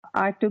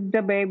I took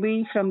the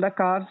baby from the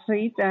car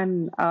seat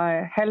and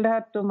I held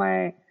her to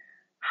my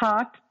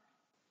heart.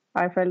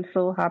 I felt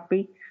so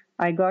happy.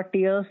 I got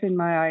tears in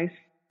my eyes.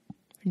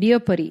 Dear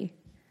Pari,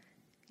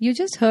 you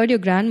just heard your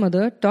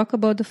grandmother talk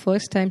about the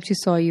first time she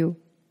saw you.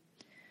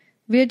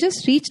 We had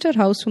just reached her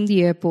house from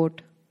the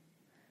airport.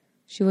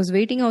 She was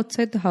waiting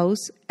outside the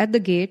house at the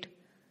gate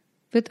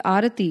with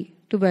Arati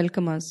to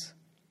welcome us.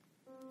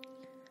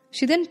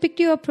 She then picked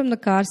you up from the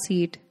car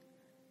seat,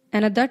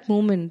 and at that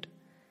moment,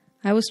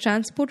 I was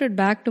transported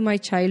back to my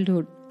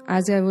childhood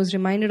as I was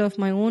reminded of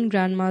my own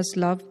grandma's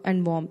love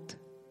and warmth.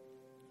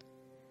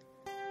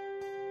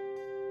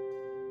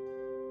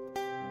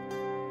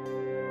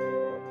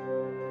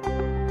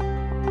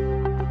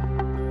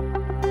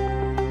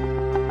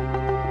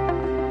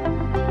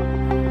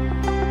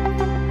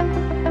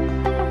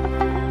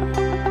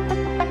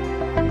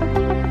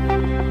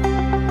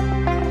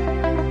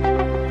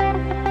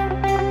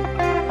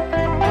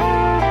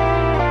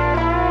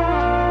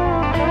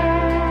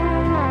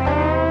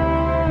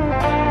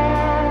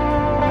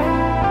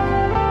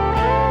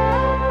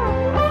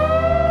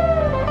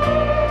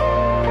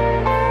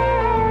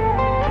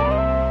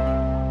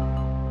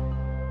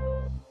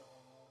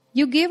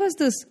 You gave us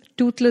this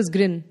toothless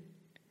grin,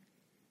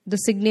 the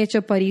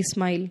signature Pari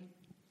smile.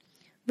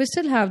 We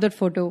still have that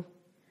photo,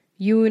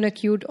 you in a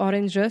cute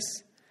orange dress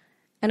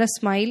and a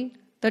smile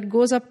that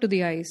goes up to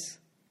the eyes.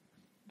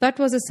 That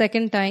was the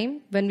second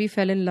time when we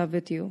fell in love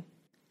with you,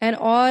 and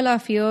all our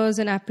fears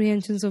and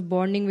apprehensions of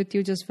bonding with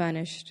you just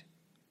vanished.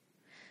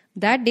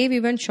 That day we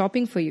went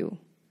shopping for you,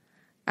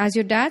 as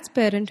your dad's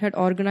parent had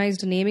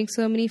organized a naming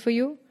ceremony for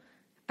you,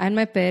 and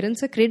my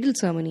parents a cradle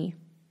ceremony.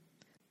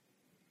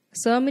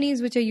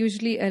 Ceremonies which are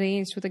usually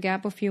arranged with a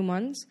gap of few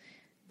months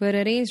were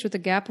arranged with a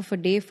gap of a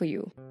day for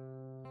you.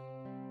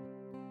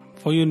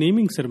 For your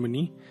naming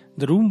ceremony,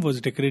 the room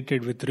was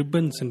decorated with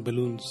ribbons and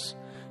balloons.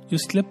 You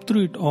slept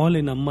through it all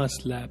in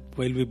Amma's lap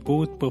while we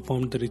both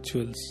performed the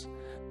rituals.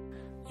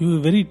 You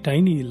were very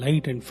tiny,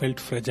 light and felt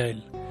fragile.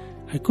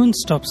 I couldn't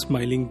stop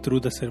smiling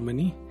through the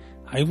ceremony.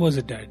 I was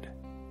a dad.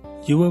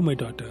 You were my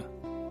daughter,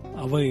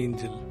 our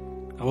angel,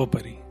 our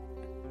Pari.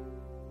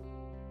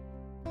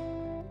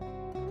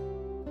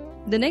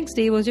 The next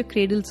day was your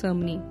cradle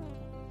ceremony.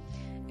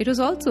 It was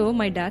also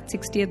my dad's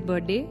 60th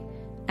birthday,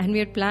 and we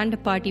had planned a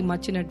party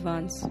much in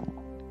advance.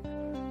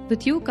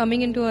 With you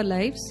coming into our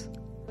lives,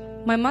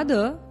 my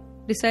mother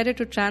decided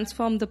to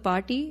transform the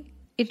party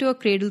into a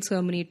cradle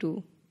ceremony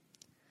too.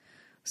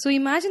 So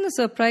imagine the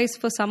surprise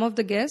for some of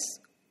the guests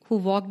who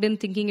walked in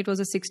thinking it was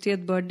a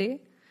 60th birthday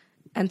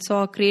and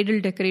saw a cradle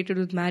decorated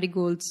with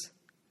marigolds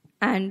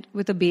and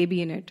with a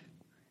baby in it.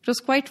 It was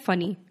quite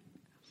funny.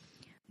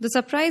 The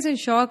surprise and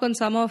shock on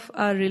some of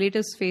our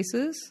relatives'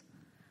 faces,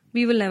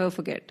 we will never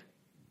forget.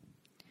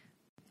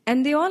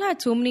 And they all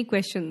had so many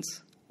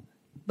questions.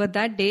 But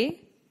that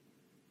day,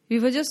 we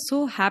were just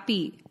so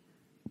happy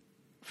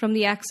from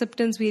the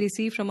acceptance we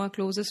received from our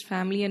closest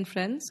family and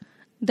friends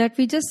that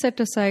we just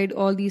set aside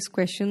all these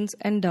questions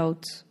and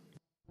doubts.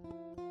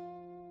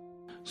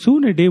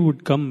 Soon a day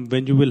would come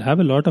when you will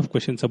have a lot of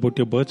questions about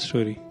your birth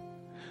story.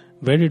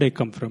 Where did I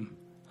come from?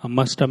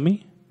 Amma's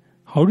tummy?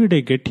 How did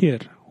I get here?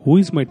 Who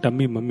is my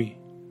tummy mummy?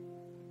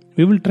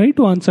 We will try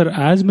to answer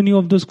as many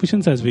of those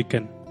questions as we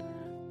can.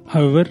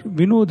 However,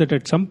 we know that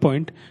at some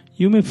point,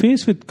 you may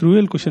face with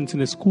cruel questions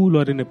in a school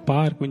or in a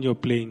park when you are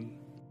playing.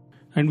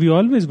 And we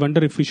always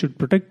wonder if we should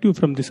protect you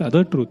from this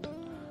other truth.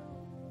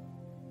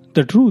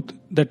 The truth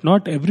that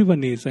not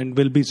everyone is and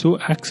will be so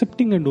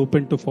accepting and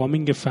open to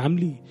forming a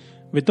family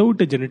without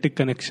a genetic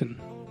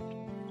connection.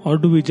 Or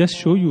do we just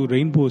show you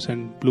rainbows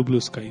and blue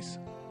skies?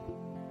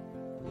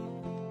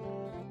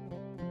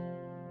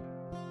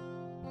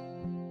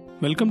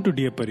 Welcome to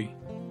Dear Pari,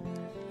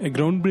 a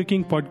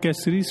groundbreaking podcast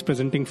series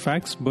presenting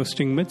facts,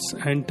 busting myths,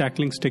 and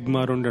tackling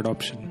stigma around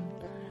adoption.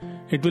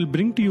 It will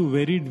bring to you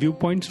varied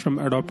viewpoints from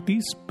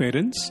adoptees,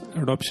 parents,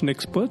 adoption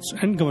experts,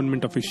 and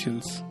government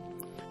officials.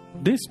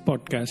 This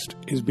podcast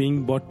is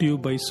being brought to you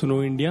by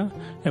Suno India,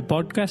 a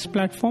podcast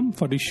platform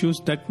for issues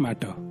that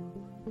matter.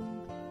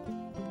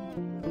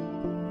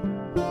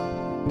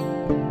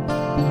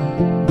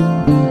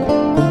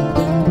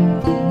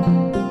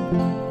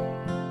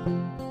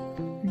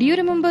 Do you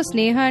remember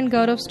Sneha and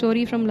Gaurav's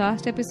story from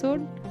last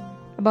episode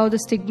about the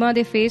stigma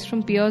they faced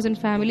from peers and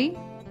family?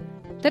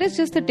 That is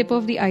just the tip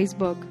of the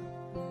iceberg.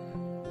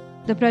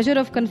 The pressure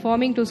of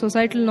conforming to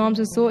societal norms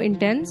is so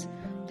intense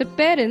that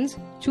parents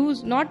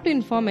choose not to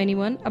inform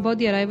anyone about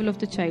the arrival of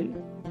the child.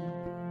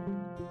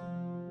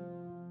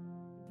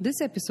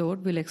 This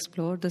episode will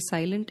explore the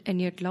silent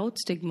and yet loud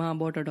stigma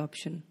about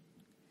adoption.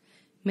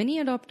 Many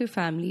adoptive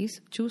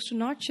families choose to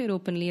not share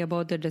openly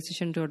about their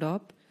decision to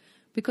adopt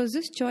because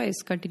this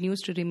choice continues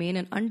to remain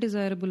an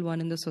undesirable one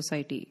in the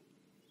society.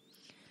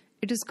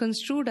 It is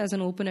construed as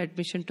an open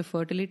admission to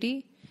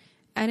fertility,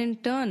 and in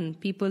turn,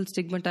 people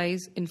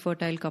stigmatize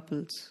infertile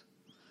couples.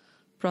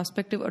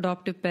 Prospective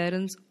adoptive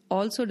parents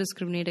also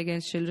discriminate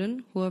against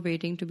children who are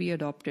waiting to be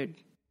adopted.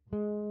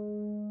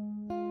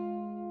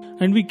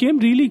 And we came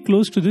really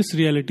close to this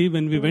reality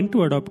when we went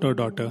to adopt our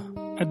daughter.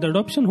 At the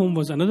adoption home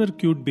was another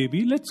cute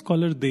baby, let's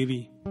call her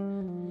Devi.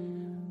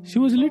 She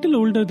was a little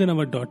older than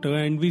our daughter,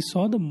 and we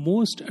saw the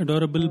most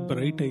adorable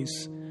bright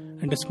eyes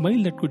and a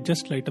smile that could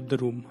just light up the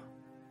room.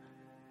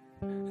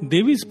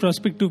 Devi's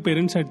prospective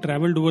parents had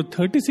travelled over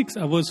 36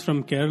 hours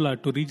from Kerala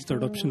to reach the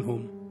adoption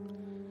home.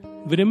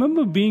 We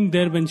remember being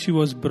there when she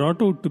was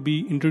brought out to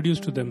be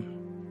introduced to them.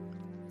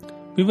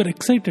 We were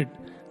excited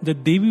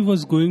that Devi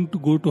was going to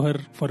go to her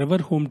forever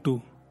home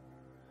too.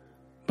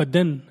 But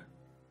then,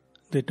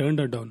 they turned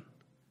her down.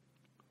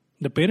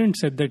 The parents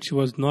said that she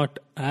was not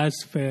as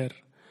fair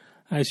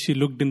as she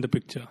looked in the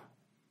picture.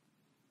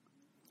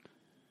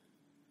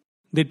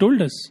 They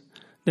told us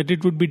that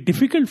it would be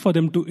difficult for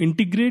them to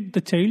integrate the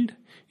child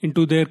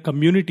into their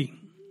community.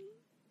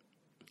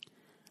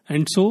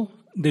 And so,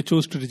 they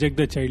chose to reject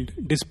the child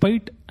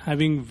despite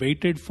having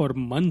waited for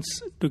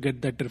months to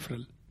get that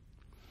referral.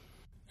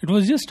 It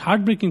was just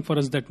heartbreaking for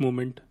us that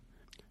moment,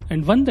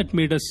 and one that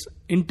made us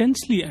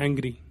intensely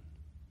angry.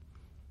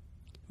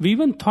 We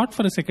even thought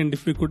for a second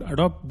if we could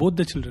adopt both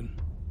the children.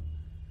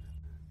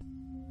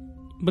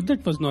 But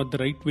that was not the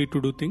right way to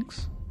do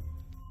things.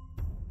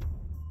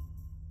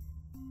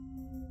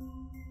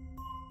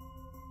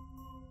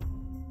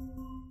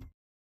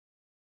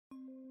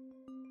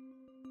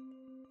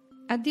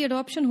 At the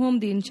adoption home,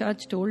 the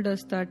in-charge told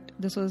us that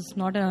this was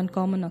not an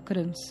uncommon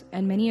occurrence,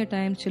 and many a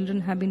time children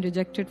have been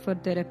rejected for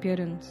their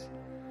appearance,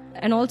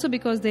 and also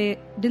because they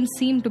didn't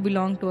seem to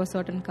belong to a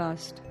certain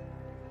caste.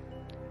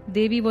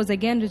 Devi was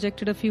again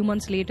rejected a few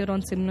months later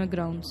on similar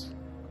grounds.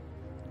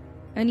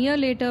 A year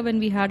later, when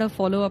we had a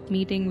follow-up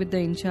meeting with the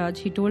in-charge,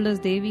 he told us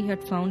Devi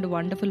had found a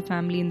wonderful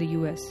family in the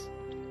US.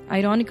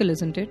 Ironical,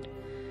 isn't it?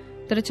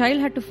 That a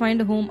child had to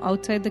find a home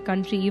outside the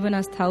country even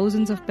as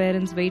thousands of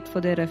parents wait for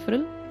their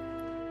referral?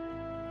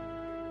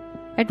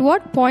 At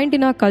what point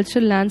in our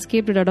cultural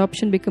landscape did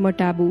adoption become a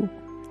taboo?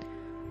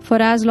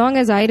 For as long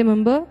as I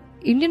remember,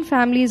 Indian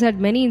families had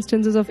many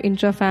instances of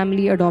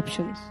intra-family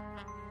adoptions.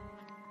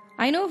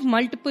 I know of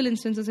multiple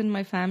instances in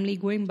my family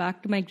going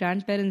back to my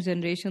grandparents'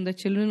 generation that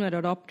children were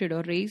adopted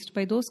or raised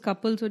by those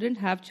couples who didn't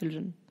have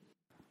children.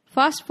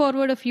 Fast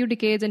forward a few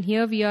decades and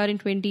here we are in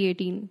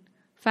 2018.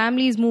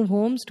 Families move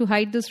homes to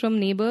hide this from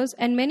neighbors,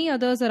 and many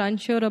others are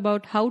unsure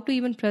about how to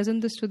even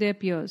present this to their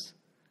peers.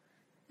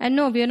 And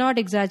no, we are not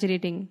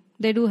exaggerating.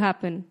 They do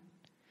happen.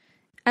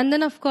 And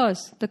then, of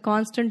course, the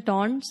constant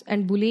taunts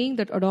and bullying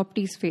that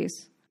adoptees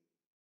face.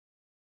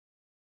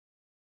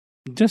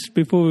 Just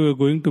before we were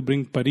going to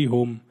bring Pari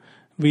home,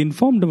 we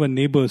informed our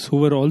neighbors who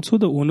were also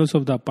the owners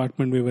of the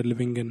apartment we were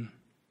living in.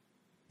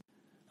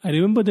 I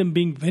remember them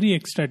being very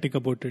ecstatic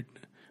about it,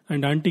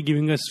 and Auntie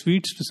giving us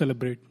sweets to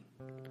celebrate.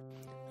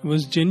 I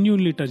was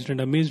genuinely touched and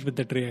amazed with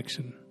that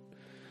reaction.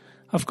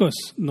 Of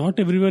course, not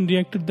everyone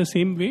reacted the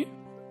same way.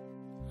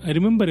 I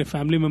remember a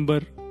family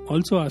member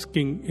also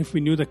asking if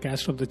we knew the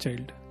caste of the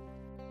child.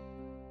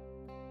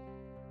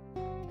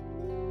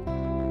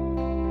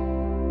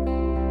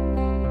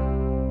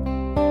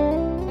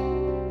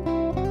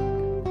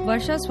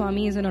 Varsha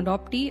Swami is an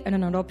adoptee and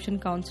an adoption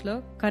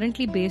counselor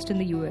currently based in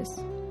the US.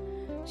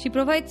 She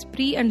provides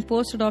pre- and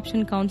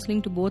post-adoption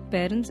counseling to both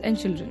parents and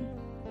children.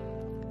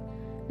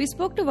 We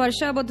spoke to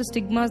Varsha about the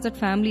stigmas that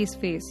families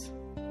face.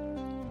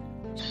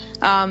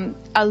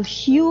 A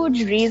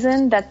huge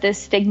reason that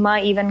this stigma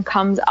even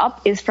comes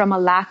up is from a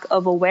lack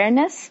of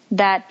awareness,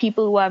 that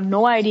people who have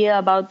no idea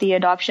about the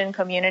adoption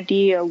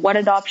community or what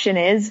adoption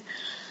is,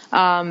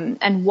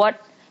 and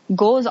what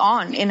goes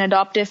on in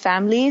adoptive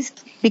families.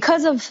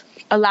 Because of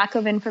a lack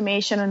of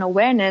information and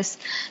awareness,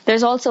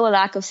 there's also a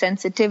lack of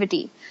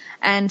sensitivity.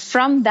 And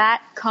from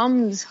that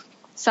comes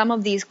some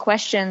of these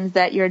questions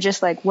that you're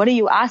just like, what are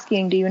you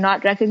asking? Do you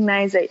not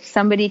recognize that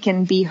somebody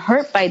can be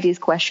hurt by these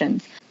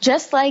questions?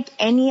 Just like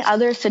any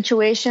other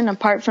situation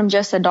apart from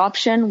just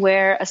adoption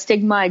where a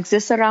stigma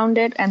exists around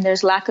it and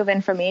there's lack of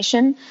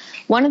information,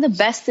 one of the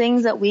best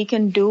things that we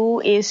can do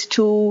is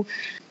to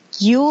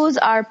use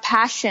our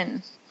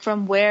passion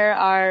from where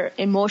our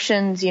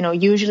emotions,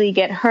 usually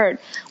get hurt.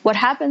 What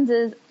happens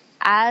is,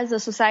 as a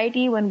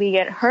society, when we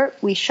get hurt,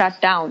 we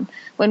shut down.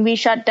 When we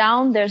shut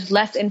down, there's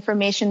less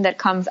information that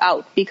comes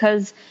out,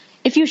 because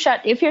if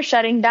you're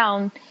shutting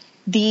down,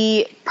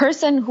 the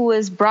person who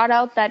has brought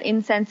out that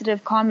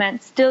insensitive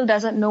comment still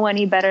doesn't know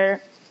any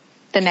better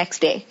the next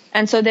day.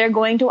 And so they're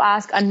going to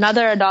ask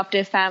another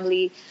adoptive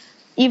family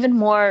even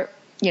more,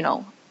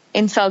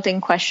 insulting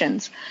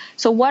questions.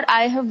 So what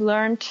I have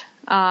learned,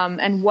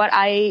 and what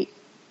I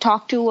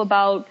talk to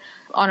about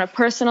on a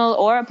personal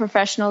or a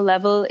professional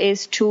level,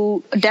 is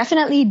to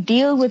definitely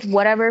deal with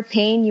whatever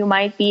pain you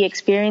might be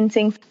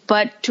experiencing,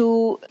 but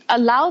to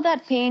allow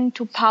that pain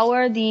to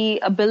power the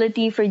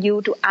ability for you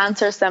to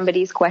answer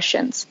somebody's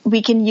questions.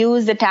 We can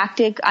use the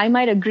tactic, I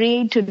might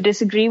agree to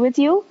disagree with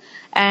you,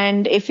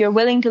 and if you're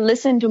willing to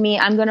listen to me,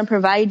 I'm going to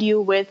provide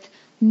you with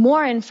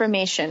more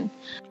information.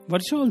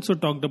 Varsha also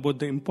talked about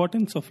the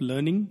importance of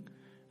learning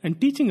and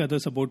teaching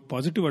others about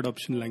positive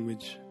adoption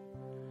language.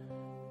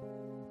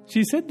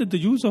 She said that the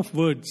use of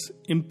words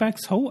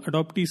impacts how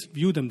adoptees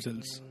view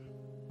themselves.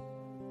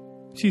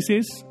 She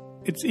says,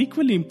 It's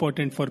equally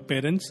important for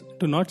parents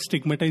to not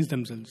stigmatize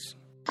themselves.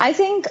 I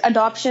think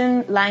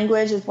adoption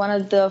language is one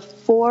of the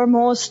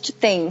foremost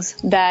things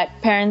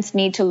that parents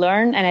need to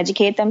learn and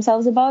educate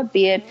themselves about,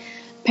 be it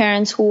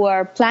parents who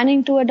are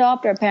planning to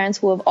adopt or parents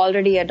who have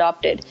already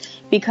adopted.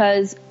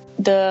 Because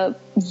the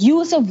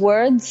use of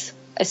words,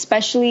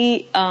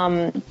 especially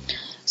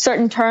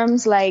certain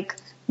terms like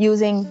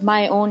using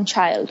my own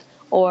child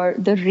or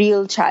the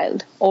real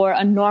child or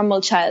a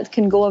normal child,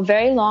 can go a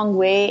very long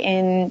way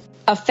in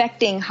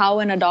affecting how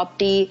an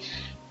adoptee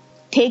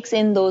takes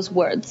in those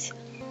words.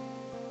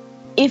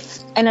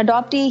 If an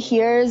adoptee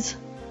hears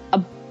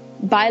a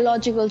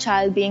biological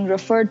child being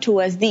referred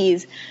to as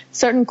these,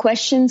 certain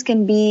questions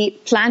can be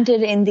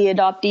planted in the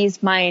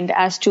adoptee's mind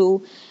as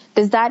to,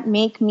 does that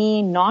make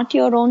me not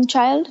your own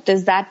child?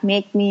 Does that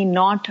make me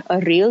not a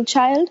real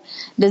child?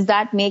 Does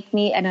that make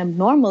me an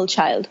abnormal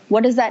child?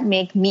 What does that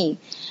make me?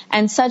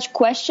 And such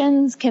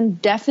questions can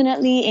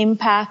definitely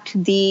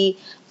impact the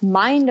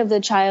mind of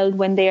the child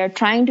when they are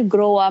trying to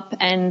grow up,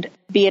 and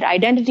be it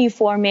identity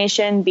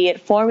formation, be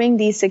it forming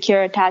these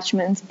secure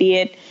attachments, be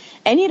it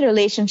any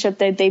relationship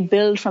that they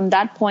build from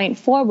that point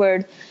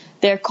forward,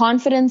 their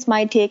confidence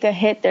might take a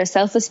hit, their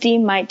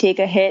self-esteem might take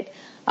a hit,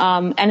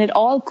 and it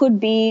all could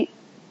be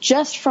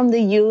just from the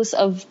use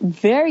of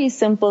very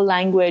simple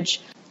language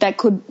that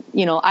could,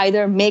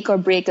 either make or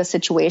break a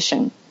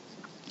situation.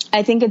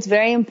 I think it's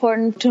very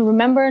important to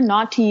remember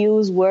not to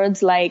use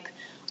words like,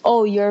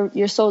 oh,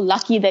 you're so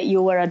lucky that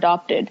you were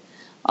adopted,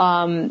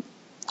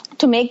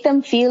 to make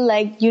them feel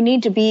like you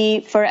need to be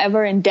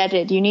forever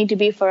indebted, you need to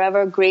be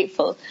forever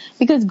grateful.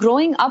 Because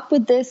growing up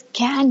with this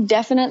can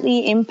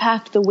definitely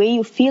impact the way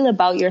you feel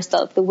about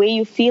yourself, the way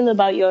you feel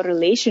about your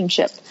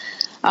relationship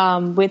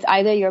with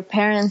either your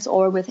parents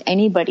or with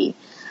anybody.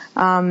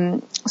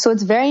 So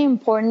it's very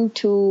important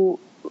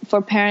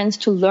for parents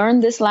to learn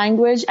this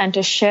language and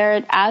to share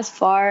it as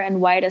far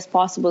and wide as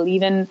possible.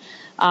 Even,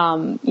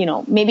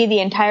 maybe the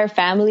entire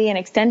family and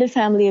extended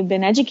family have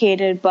been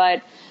educated,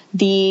 but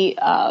the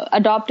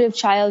adoptive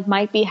child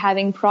might be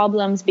having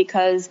problems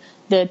because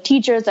the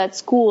teachers at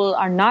school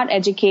are not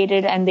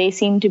educated and they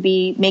seem to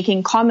be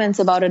making comments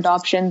about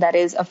adoption that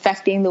is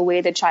affecting the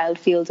way the child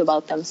feels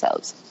about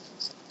themselves.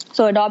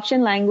 So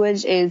adoption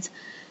language is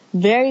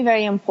very,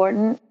 very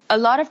important. A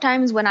lot of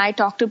times when I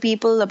talk to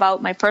people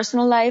about my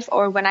personal life,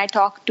 or when I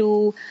talk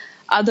to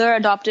other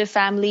adoptive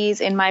families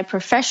in my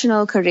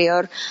professional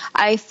career,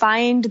 I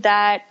find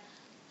that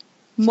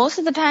most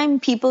of the time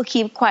people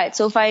keep quiet.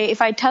 So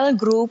if I tell a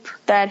group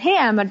that, hey,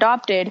 I'm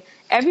adopted,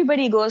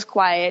 everybody goes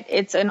quiet.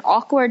 It's an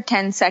awkward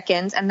 10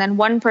 seconds, and then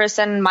one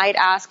person might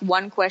ask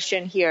one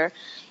question here.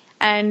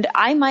 And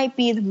I might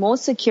be the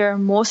most secure,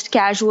 most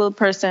casual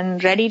person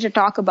ready to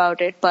talk about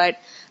it, but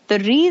the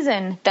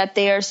reason that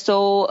they are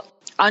so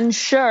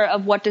unsure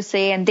of what to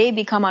say and they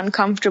become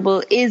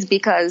uncomfortable is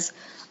because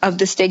of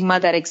the stigma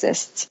that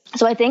exists.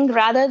 So I think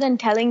rather than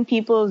telling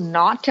people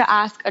not to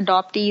ask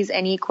adoptees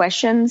any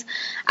questions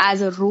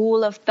as a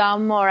rule of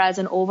thumb or as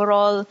an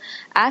overall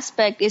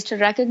aspect, is to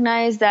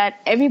recognize that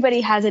everybody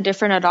has a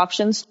different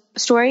adoption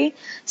story.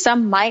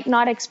 Some might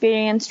not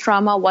experience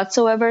trauma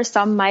whatsoever.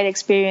 Some might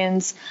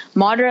experience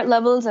moderate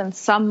levels, and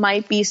some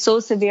might be so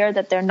severe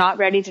that they're not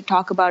ready to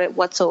talk about it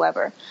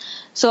whatsoever.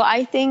 So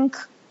I think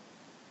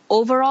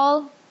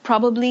overall,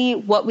 probably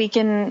what we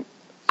can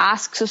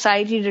ask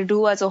society to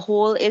do as a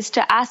whole is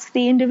to ask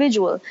the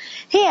individual,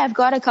 hey, I've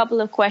got a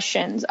couple of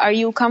questions. Are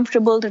you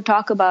comfortable to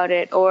talk about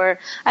it? Or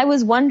I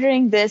was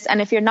wondering this,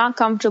 and if you're not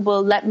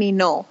comfortable, let me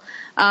know.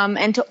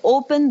 And to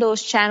open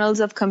those channels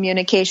of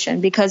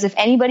communication, because if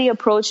anybody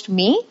approached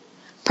me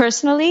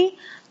personally,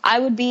 I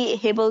would be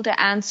able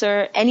to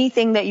answer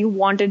anything that you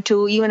wanted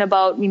to, even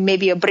about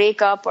maybe a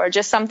breakup or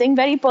just something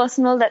very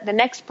personal that the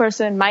next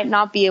person might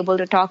not be able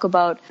to talk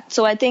about.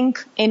 So I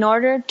think in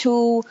order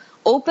to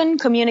open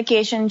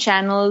communication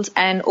channels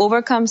and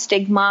overcome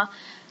stigma,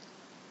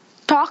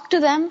 talk to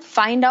them,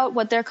 find out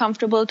what they're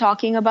comfortable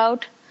talking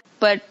about,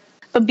 but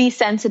be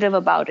sensitive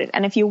about it.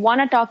 And if you want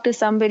to talk to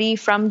somebody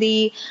from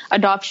the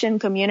adoption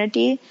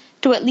community,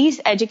 to at least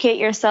educate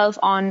yourself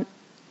on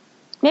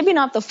maybe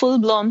not the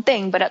full-blown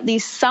thing, but at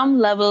least some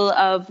level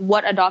of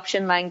what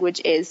adoption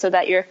language is, so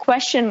that your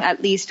question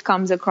at least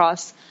comes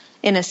across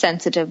in a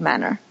sensitive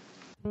manner.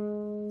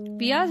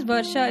 We asked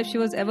Varsha if she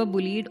was ever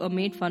bullied or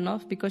made fun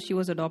of because she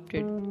was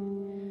adopted.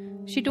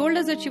 She told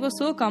us that she was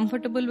so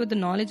comfortable with the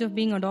knowledge of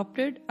being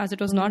adopted, as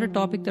it was not a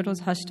topic that was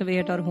hushed away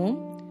at our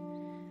home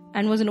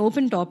and was an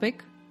open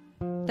topic,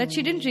 that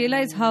she didn't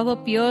realize how her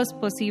peers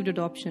perceived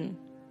adoption.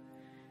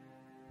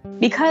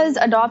 Because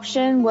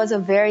adoption was a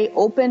very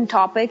open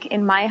topic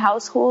in my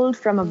household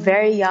from a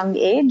very young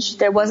age,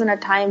 there wasn't a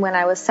time when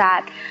I was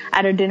sat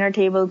at a dinner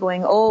table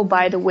going, oh,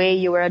 by the way,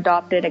 you were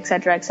adopted,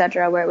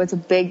 etc., where it was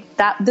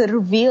the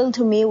reveal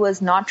to me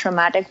was not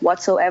traumatic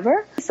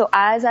whatsoever. So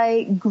as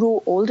I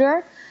grew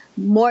older,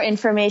 more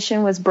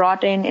information was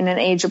brought in an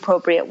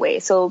age-appropriate way.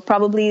 So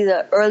probably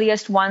the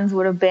earliest ones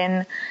would have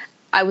been,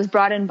 I was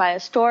brought in by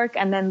a stork,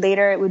 and then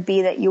later it would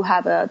be that you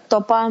have a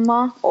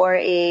topama or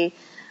a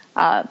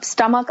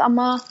stomach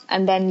amma,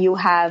 and then you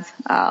have,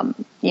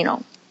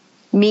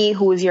 me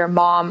who's your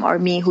mom or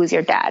me who's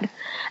your dad.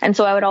 And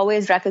so I would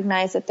always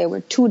recognize that there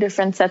were two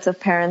different sets of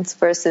parents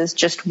versus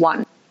just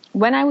one.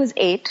 When I was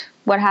 8,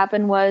 what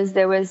happened was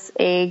there was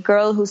a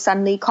girl who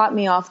suddenly caught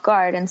me off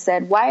guard and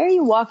said, "Why are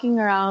you walking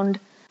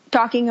around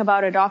talking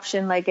about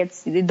adoption like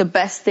it's the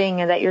best thing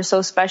and that you're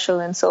so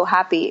special and so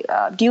happy?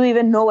 Do you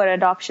even know what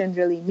adoption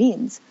really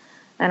means?"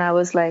 And I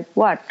was like,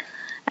 "What?"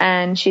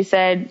 And she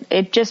said,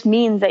 "It just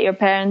means that your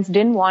parents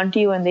didn't want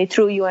you and they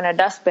threw you in a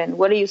dustbin.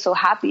 What are you so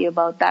happy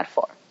about that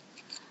for?"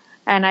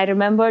 And I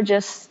remember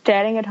just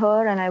staring at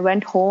her, and I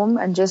went home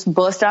and just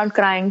burst out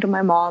crying to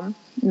my mom,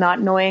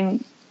 not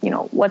knowing,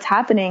 what's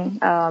happening.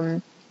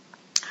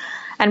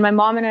 And my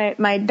mom and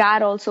my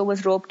dad also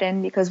was roped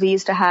in because we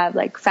used to have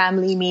like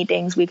family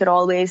meetings. We could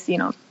always,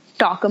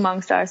 talk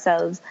amongst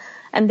ourselves.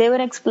 And they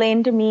would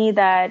explain to me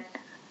that,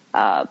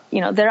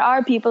 there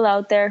are people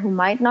out there who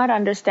might not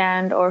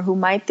understand or who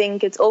might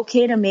think it's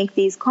okay to make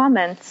these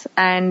comments,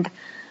 and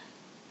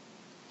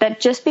that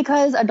just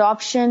because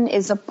adoption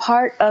is a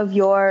part of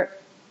you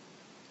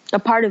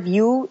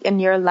in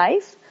your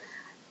life,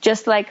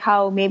 just like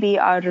how maybe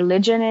our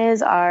religion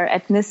is, our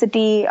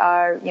ethnicity,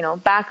 our,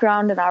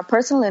 background and our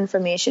personal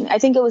information. I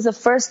think it was the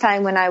first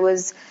time when I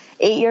was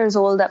 8 years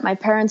old that my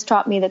parents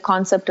taught me the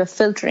concept of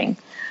filtering.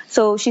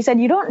 So she said,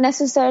 you don't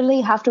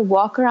necessarily have to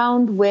walk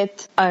around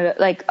with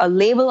a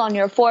label on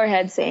your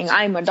forehead saying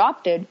I'm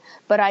adopted,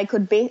 but I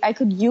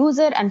could use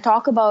it and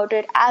talk about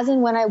it as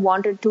and when I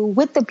wanted to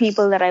with the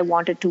people that I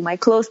wanted to, my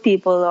close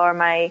people or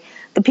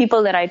the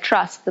people that I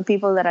trust, the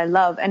people that I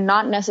love, and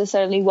not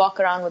necessarily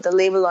walk around with a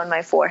label on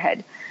my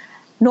forehead.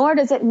 Nor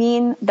does it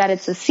mean that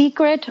it's a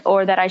secret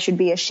or that I should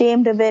be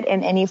ashamed of it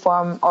in any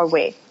form or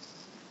way.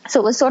 So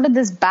it was sort of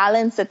this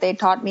balance that they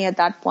taught me at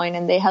that point,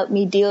 and they helped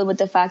me deal with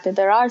the fact that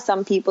there are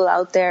some people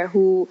out there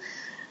who,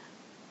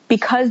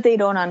 because they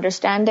don't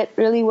understand it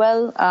really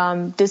well,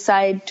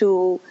 decide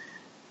to,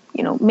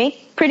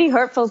 make pretty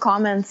hurtful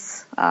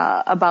comments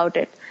about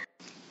it.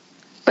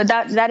 But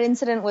that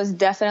incident was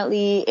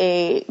definitely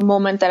a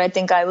moment that I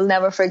think I will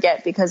never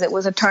forget, because it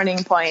was a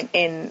turning point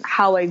in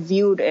how I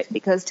viewed it.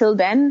 Because till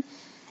then,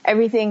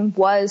 everything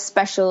was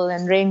special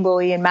and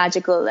rainbowy and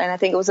magical, and I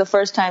think it was the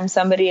first time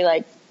somebody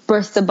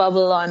burst the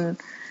bubble on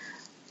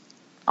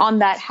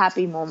that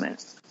happy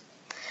moment.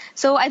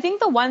 So I think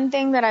the one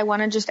thing that I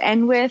want to just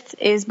end with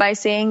is by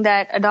saying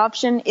that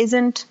adoption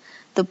isn't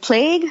the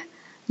plague,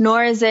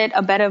 nor is it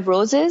a bed of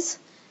roses.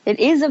 It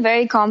is a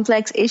very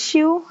complex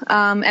issue,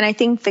 and I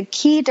think the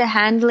key to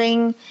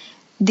handling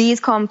these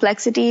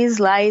complexities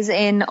lies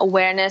in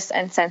awareness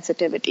and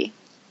sensitivity.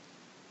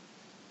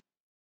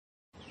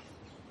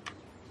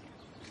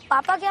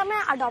 पापा, क्या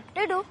मैं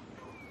adopted हूँ?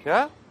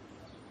 क्या?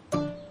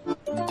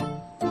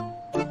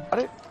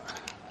 अरे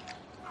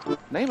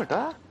नहीं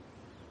बेटा,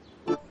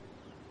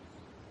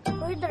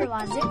 कोई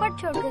दरवाजे पर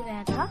छोड़ के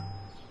गया था।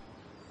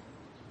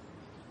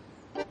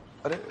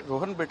 अरे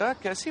रोहन बेटा,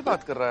 कैसी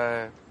बात कर रहा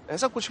है?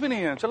 ऐसा कुछ भी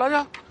नहीं है, चला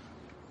जा।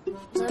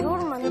 जरूर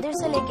मंदिर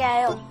से लेके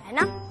आए हो, है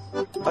ना?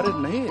 अरे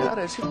नहीं यार,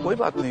 ऐसी कोई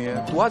बात नहीं है,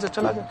 तू आजा,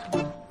 चला जा।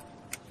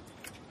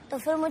 तो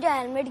फिर मुझे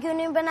हेलमेट क्यों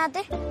नहीं बनाते?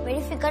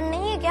 मेरी फिक्र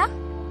नहीं है क्या?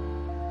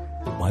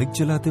 बाइक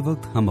चलाते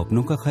वक्त हम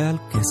अपनों का ख्याल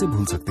कैसे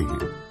भूल सकते हैं?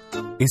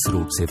 इस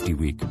road safety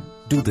week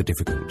do the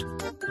difficult.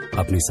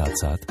 अपने साथ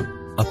साथ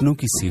अपनों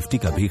की सेफ्टी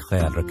का भी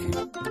ख्याल रखें,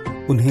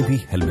 उन्हें भी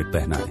हेलमेट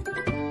पहनाएं।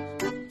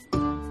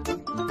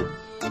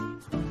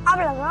 अब लग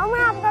रहा हूँ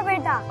मैं आपका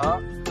बेटा।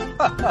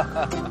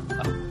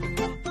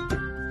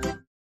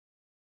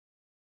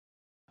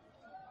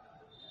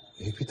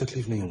 एक भी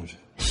तकलीफ नहीं है मुझे।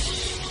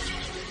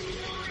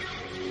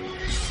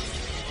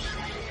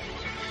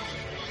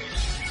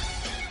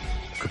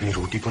 कभी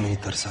रोटी को नहीं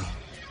तरसा,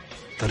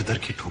 दर दर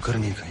की ठोकर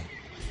नहीं खाई।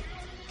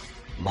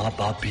 माँ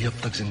बाप भी अब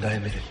तक जिंदा है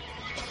मेरे।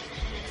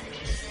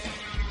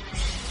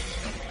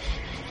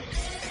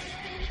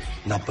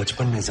 ना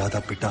बचपन में ज्यादा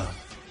पिटा,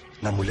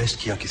 ना मोलेस्ट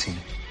किया किसी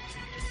ने।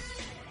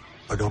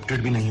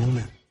 अडॉप्टेड भी नहीं हूं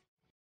मैं।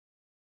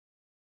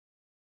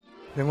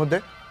 रिमोट दे।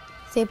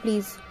 से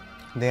प्लीज।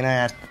 देना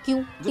यार।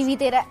 क्यों? टीवी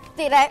तेरा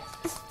है।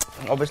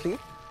 Obviously,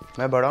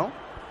 मैं बड़ा हूँ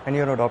and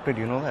you're adopted,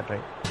 you know that,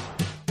 right?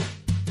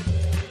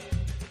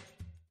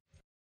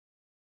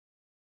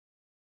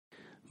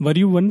 Were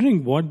you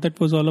wondering what that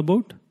was all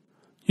about?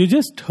 You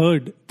just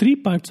heard 3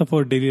 parts of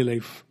our daily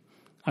life: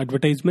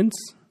 advertisements,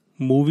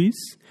 movies,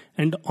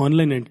 and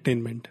online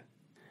entertainment.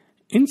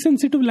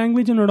 Insensitive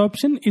language on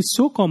adoption is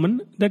so common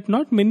that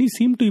not many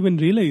seem to even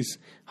realize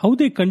how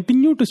they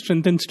continue to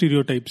strengthen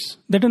stereotypes.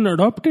 That an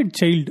adopted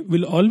child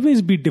will always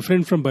be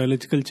different from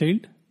biological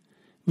child,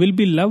 will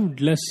be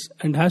loved less,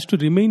 and has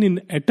to remain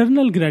in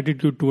eternal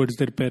gratitude towards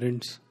their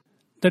parents.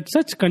 That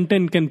such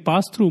content can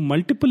pass through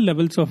multiple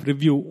levels of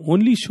review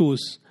only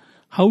shows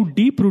how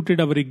deep-rooted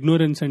our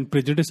ignorance and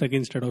prejudice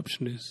against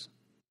adoption is.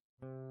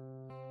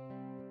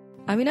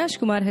 Avinash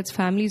Kumar heads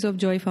Families of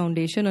Joy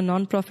Foundation, a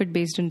non-profit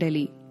based in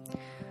Delhi.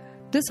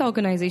 This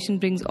organization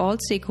brings all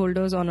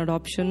stakeholders on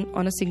adoption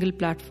on a single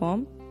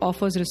platform,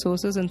 offers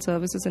resources and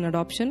services in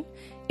adoption,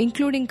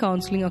 including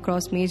counseling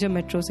across major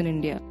metros in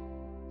India.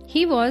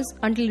 He was,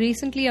 until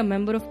recently, a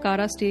member of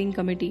Kara steering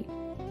committee.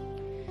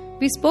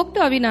 We spoke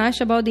to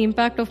Avinash about the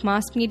impact of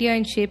mass media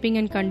in shaping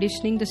and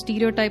conditioning the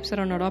stereotypes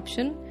around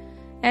adoption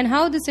and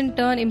how this in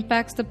turn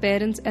impacts the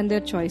parents and their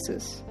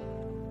choices.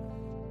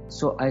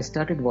 So I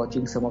started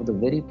watching some of the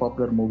very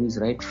popular movies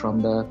right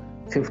from the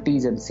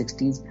 50s and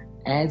 60s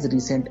as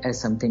recent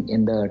as something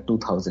in the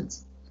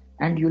 2000s.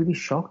 And you'll be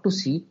shocked to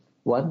see,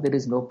 one, there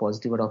is no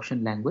positive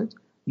adoption language.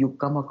 You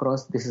come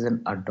across this is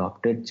an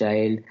adopted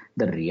child,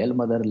 the real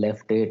mother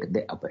left it,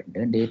 they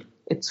abandoned it.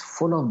 It's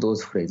full of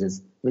those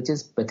phrases, which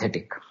is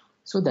pathetic.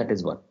 So that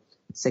is one.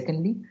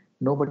 Secondly,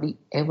 nobody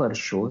ever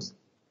shows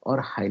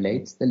or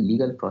highlights the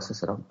legal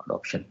process around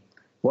adoption.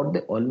 What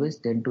they always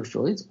tend to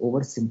show is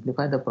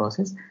oversimplify the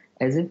process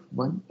as if,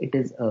 one, it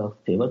is a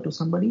favor to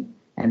somebody,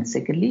 and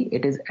secondly,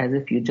 it is as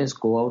if you just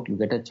go out, you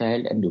get a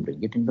child and you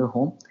bring it into the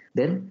home.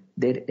 Then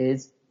there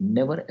is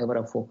never ever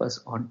a focus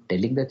on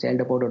telling the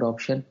child about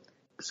adoption.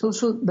 So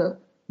the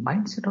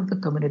mindset of the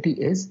community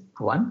is,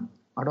 one,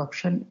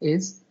 adoption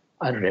is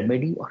a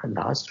remedy or a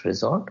last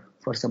resort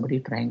for somebody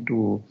trying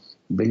to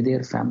build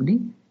their family.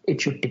 It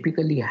should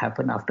typically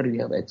happen after we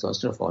have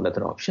exhausted all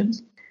other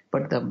options.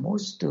 But the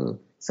most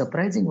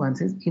surprising one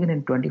is, even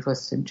in 21st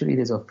century,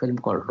 there's a film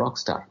called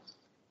Rockstar.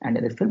 And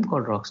in the film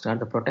called Rockstar,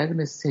 the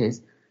protagonist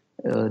says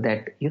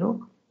that,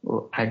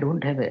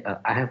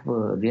 I have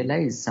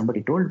realized,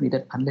 somebody told me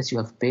that unless you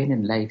have pain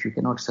in life, you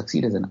cannot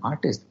succeed as an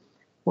artist.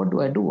 What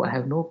do? I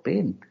have no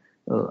pain.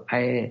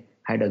 I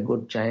had a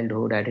good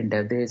childhood. I didn't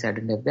have this, I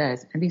didn't have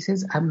that. And he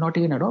says, I'm not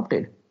even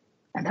adopted.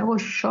 And I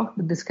was shocked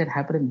that this can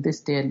happen in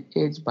this day and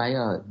age by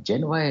a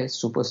Gen Y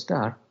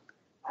superstar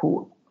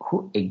who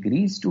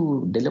agrees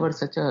to deliver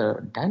such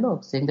a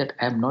dialogue saying that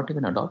I'm not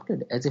even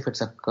adopted, as if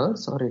it's a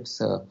curse or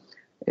it's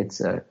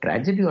a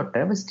tragedy or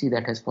travesty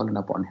that has fallen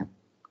upon him.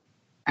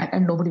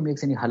 And nobody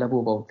makes any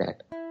hullabaloo about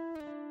that.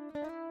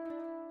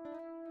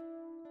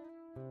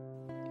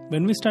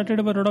 When we started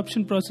our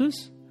adoption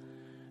process,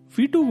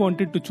 we too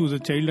wanted to choose a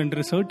child under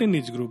a certain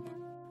age group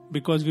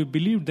because we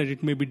believed that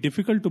it may be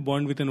difficult to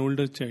bond with an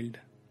older child.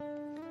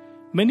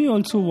 Many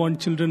also want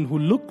children who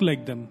look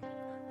like them,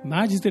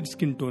 match their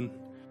skin tone.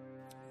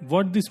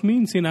 What this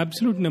means in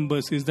absolute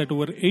numbers is that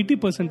over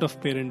 80%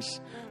 of parents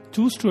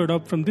choose to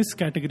adopt from this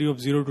category of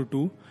 0 to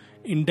 2,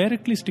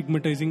 indirectly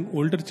stigmatizing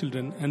older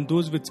children and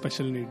those with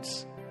special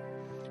needs.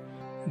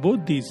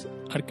 Both these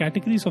are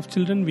categories of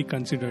children we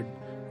considered,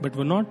 but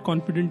were not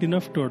confident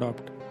enough to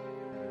adopt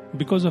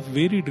because of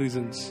varied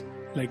reasons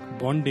like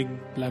bonding,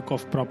 lack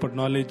of proper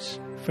knowledge,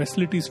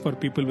 facilities for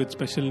people with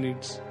special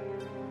needs.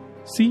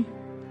 See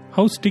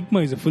how stigma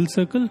is a full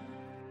circle?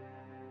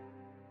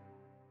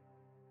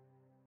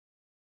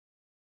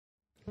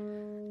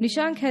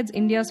 Nishank heads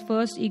India's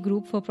first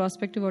e-group for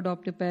prospective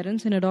adoptive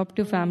parents and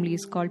adoptive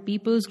families called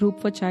People's Group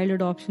for Child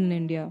Adoption in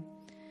India.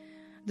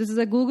 This is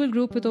a Google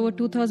group with over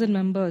 2,000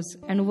 members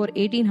and over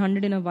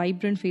 1,800 in a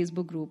vibrant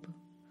Facebook group.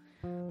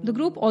 The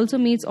group also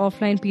meets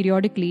offline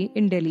periodically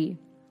in Delhi.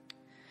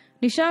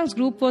 Nishank's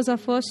group was our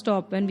first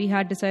stop when we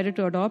had decided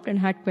to adopt and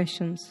had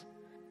questions.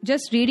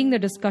 Just reading the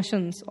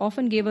discussions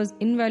often gave us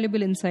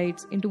invaluable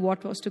insights into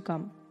what was to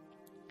come.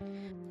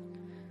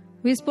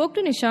 We spoke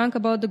to Nishank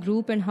about the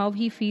group and how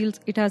he feels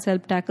it has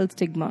helped tackle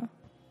stigma.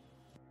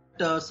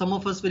 Some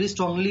of us very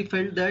strongly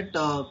felt that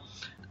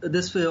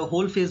this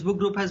whole Facebook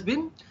group has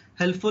been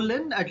helpful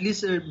in at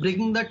least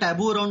breaking the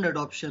taboo around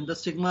adoption, the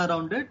stigma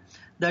around it,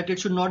 that it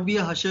should not be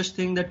a hush-hush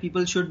thing, that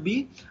people should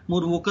be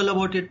more vocal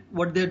about it,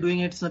 what they're doing.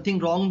 It's nothing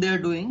wrong they're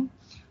doing.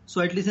 So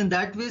at least in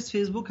that way,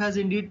 Facebook has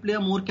indeed played a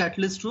more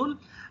catalyst role.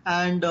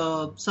 And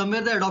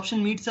somewhere the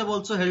adoption meets have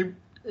also helped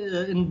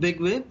in big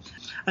way.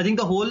 I think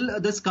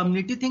this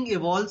community thing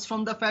evolves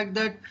from the fact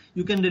that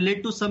you can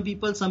relate to some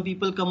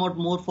people come out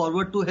more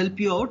forward to help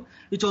you out,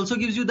 which also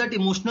gives you that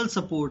emotional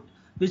support,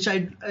 which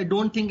I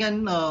don't think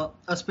a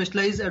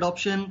specialized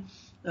adoption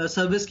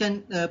service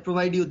can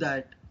provide you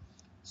that.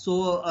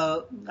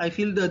 So I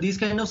feel that these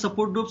kind of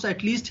support groups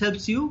at least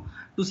helps you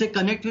to say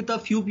connect with a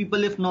few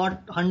people, if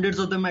not hundreds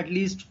of them, at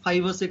least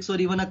 5 or 6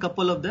 or even a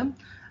couple of them.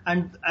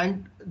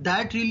 And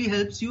that really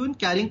helps you in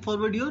carrying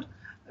forward your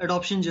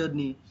adoption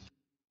journey.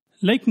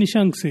 Like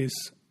Nishank says,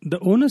 the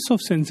onus of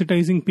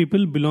sensitizing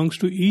people belongs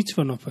to each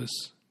one of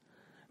us.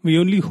 We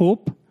only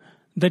hope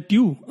that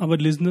you, our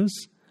listeners,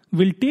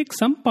 will take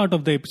some part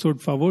of the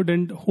episode forward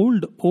and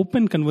hold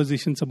open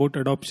conversations about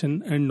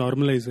adoption and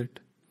normalize it.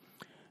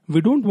 We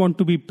don't want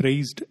to be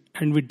praised,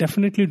 and we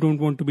definitely don't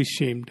want to be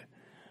shamed.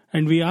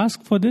 And we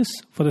ask for this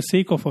for the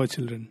sake of our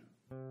children.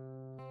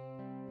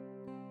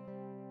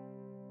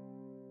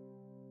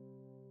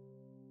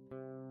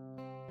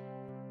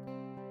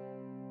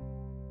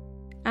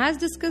 As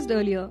discussed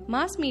earlier,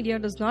 mass media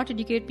does not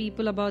educate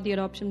people about the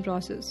adoption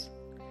process.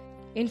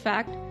 In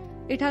fact,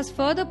 it has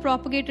further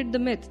propagated the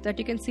myth that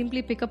you can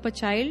simply pick up a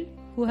child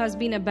who has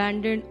been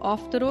abandoned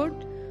off the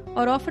road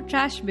or off a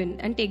trash bin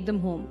and take them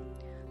home.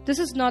 This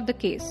is not the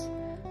case.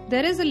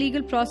 There is a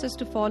legal process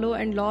to follow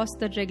and laws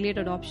that regulate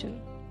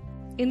adoption.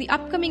 In the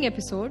upcoming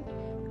episode,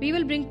 we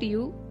will bring to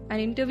you an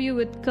interview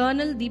with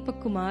Colonel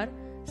Deepak Kumar,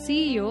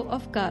 CEO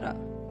of Kara.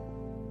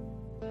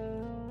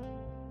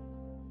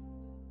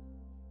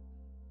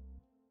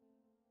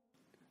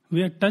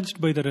 We are touched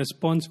by the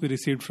response we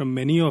received from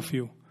many of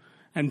you,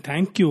 and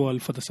thank you all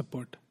for the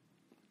support.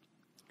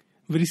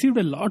 We received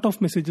a lot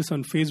of messages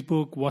on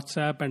Facebook,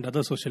 WhatsApp, and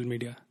other social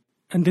media.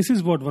 And this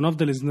is what one of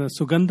the listeners,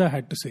 Sugandha,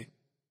 had to say.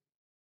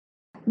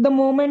 The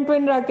moment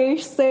when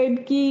Rakesh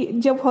said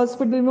कि जब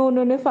hospital में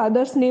उन्होंने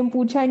father's name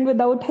पूछा and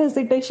without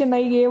hesitation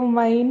I gave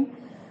mine,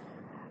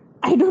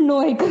 I don't know,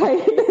 I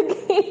cried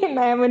again.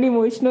 I am an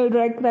emotional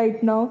wreck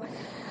right now.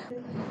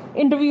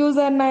 Interviews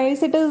are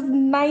nice. It is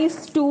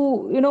nice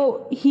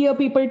to, hear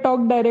people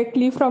talk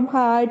directly from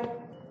heart.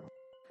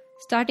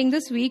 Starting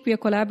this week, we are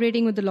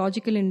collaborating with The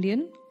Logical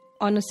Indian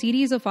on a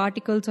series of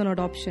articles on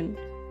adoption.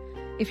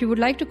 If you would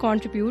like to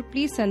contribute,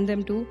 please send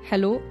them to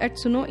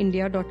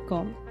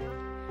hello@sunoindia.com.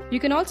 You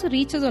can also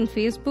reach us on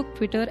Facebook,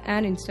 Twitter,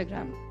 and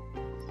Instagram.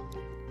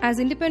 As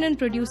independent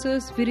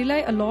producers, we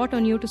rely a lot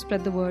on you to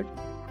spread the word.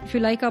 If you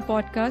like our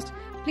podcast,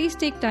 please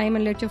take time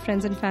and let your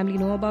friends and family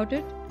know about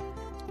it.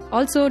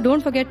 Also,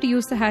 don't forget to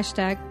use the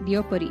hashtag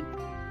 #DearPari.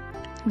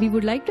 We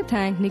would like to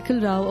thank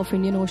Nikhil Rao of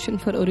Indian Ocean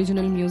for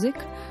original music,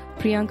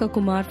 Priyanka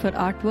Kumar for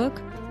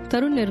artwork,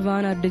 Tarun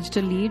Nirvan, our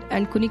digital lead,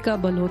 and Kunika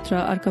Balhotra,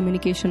 our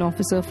communication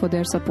officer, for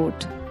their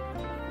support.